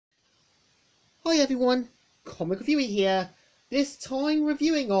Hi everyone, Comic Reviewer here, this time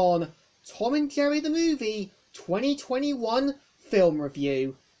reviewing on Tom and Jerry the Movie 2021 film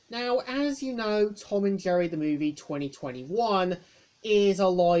review. Now, as you know, Tom and Jerry the Movie 2021 is a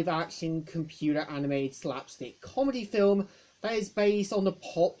live-action computer animated slapstick comedy film that is based on the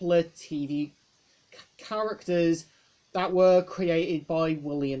popular TV characters that were created by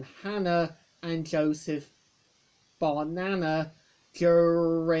William Hanna and Joseph Banana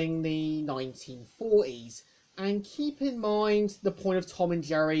during the 1940s. And keep in mind, the point of Tom and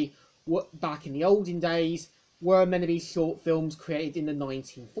Jerry back in the olden days were meant to be short films created in the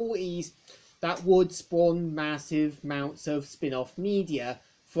 1940s that would spawn massive amounts of spin-off media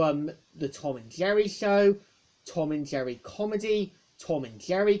from the Tom and Jerry Show, Tom and Jerry Comedy, Tom and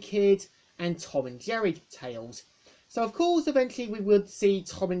Jerry Kid, and Tom and Jerry Tales. So of course eventually we would see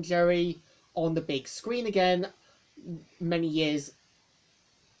Tom and Jerry on the big screen again many years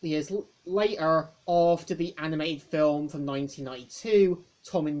later after the animated film from 1992,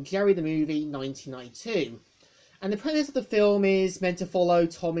 Tom and Jerry the Movie 1992. And the premise of the film is meant to follow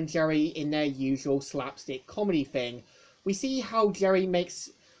Tom and Jerry in their usual slapstick comedy thing. We see how Jerry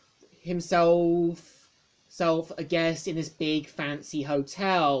makes himself a guest in this big fancy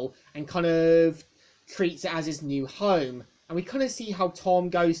hotel and kind of treats it as his new home. And we kind of see how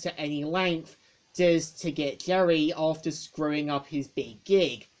Tom goes to any length just to get Jerry after screwing up his big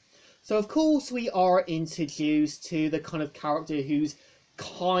gig. So of course we are introduced to the kind of character who's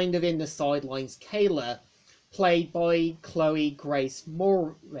kind of in the sidelines, Kayla, played by Chloe Grace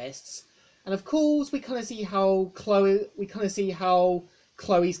Moretz. And of course we kind of see how Chloe's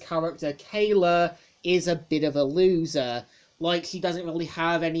character Kayla is a bit of a loser. Like, she doesn't really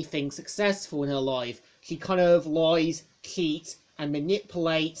have anything successful in her life. She kind of lies, cheats, and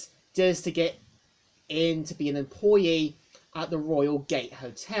manipulates just to get in to be an employee at the Royal Gate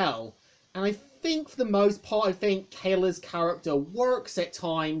Hotel. And I think for the most part, I think Kayla's character works at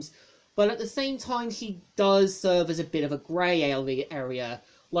times, but at the same time she does serve as a bit of a grey area.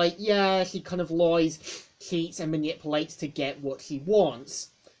 Like, yeah, she kind of lies, cheats, and manipulates to get what she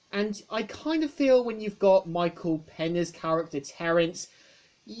wants. And I kind of feel when you've got Michael Pena's character Terrence,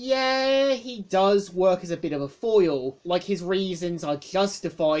 yeah, he does work as a bit of a foil. Like, his reasons are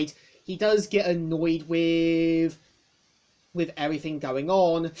justified. He does get annoyed with everything going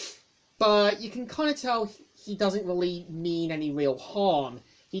on, but you can kind of tell he doesn't really mean any real harm.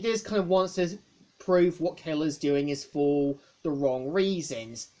 He just kind of wants to prove what Kayla's doing is for the wrong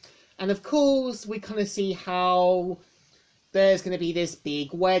reasons. And of course, we kind of see how there's going to be this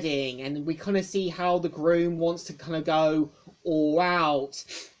big wedding, and we kind of see how the groom wants to kind of go all out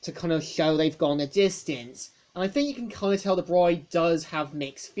to kind of show they've gone the distance. And I think you can kind of tell the bride does have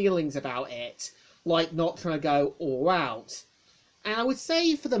mixed feelings about it, like not trying to go all out. And I would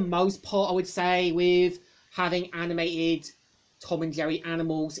say for the most part, I would say with having animated Tom and Jerry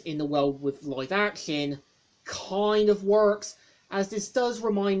animals in the world with live action, kind of works, as this does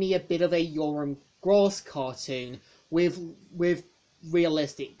remind me a bit of a Yoram Gross cartoon with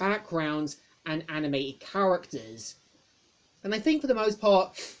realistic backgrounds and animated characters. And I think for the most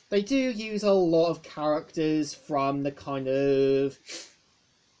part, they do use a lot of characters from the kind of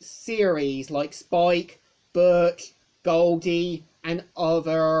series like Spike, Bert, Goldie, and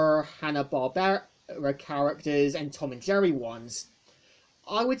other Hanna-Barbera characters and Tom and Jerry ones.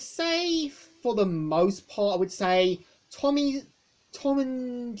 I would say, for the most part, I would say Tom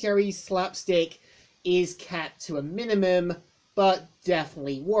and Jerry's slapstick is kept to a minimum, but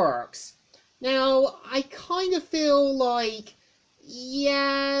definitely works. Now, I kind of feel like,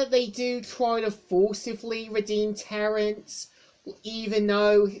 yeah, they do try to forcibly redeem Terrence, even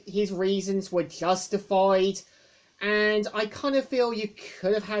though his reasons were justified. And I kind of feel you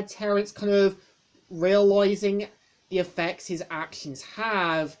could have had Terrence kind of realizing the effects his actions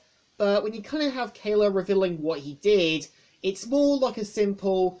have, but when you kind of have Kayla revealing what he did, it's more like a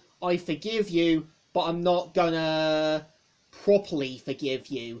simple, I forgive you, but I'm not gonna properly forgive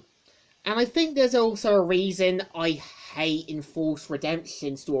you. And I think there's also a reason I hate enforced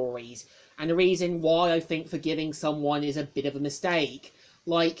redemption stories, and a reason why I think forgiving someone is a bit of a mistake.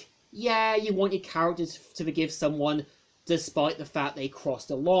 Like, yeah, you want your characters to forgive someone despite the fact they crossed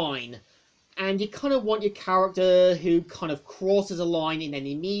a line. And you kind of want your character who kind of crosses a line in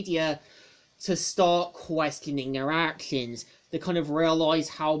any media to start questioning their actions, to kind of realise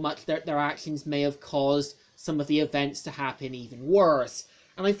how much their actions may have caused some of the events to happen even worse.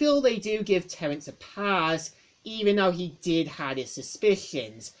 And I feel they do give Terrence a pass, even though he did have his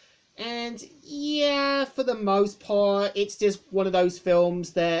suspicions. And yeah, for the most part, it's just one of those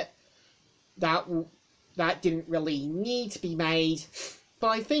films that didn't really need to be made, but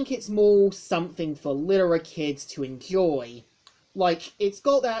I think it's more something for littler kids to enjoy. Like, it's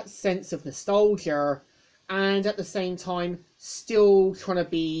got that sense of nostalgia, and at the same time, still trying to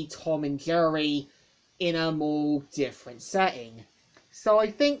be Tom and Jerry in a more different setting. So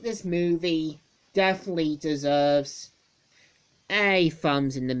I think this movie definitely deserves a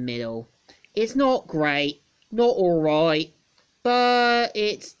thumbs in the middle. It's not great, not alright, but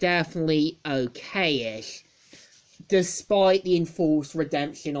it's definitely okay-ish, despite the enforced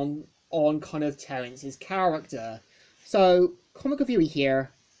redemption on kind of Terrence's character. So, Comic Review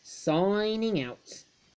here, signing out.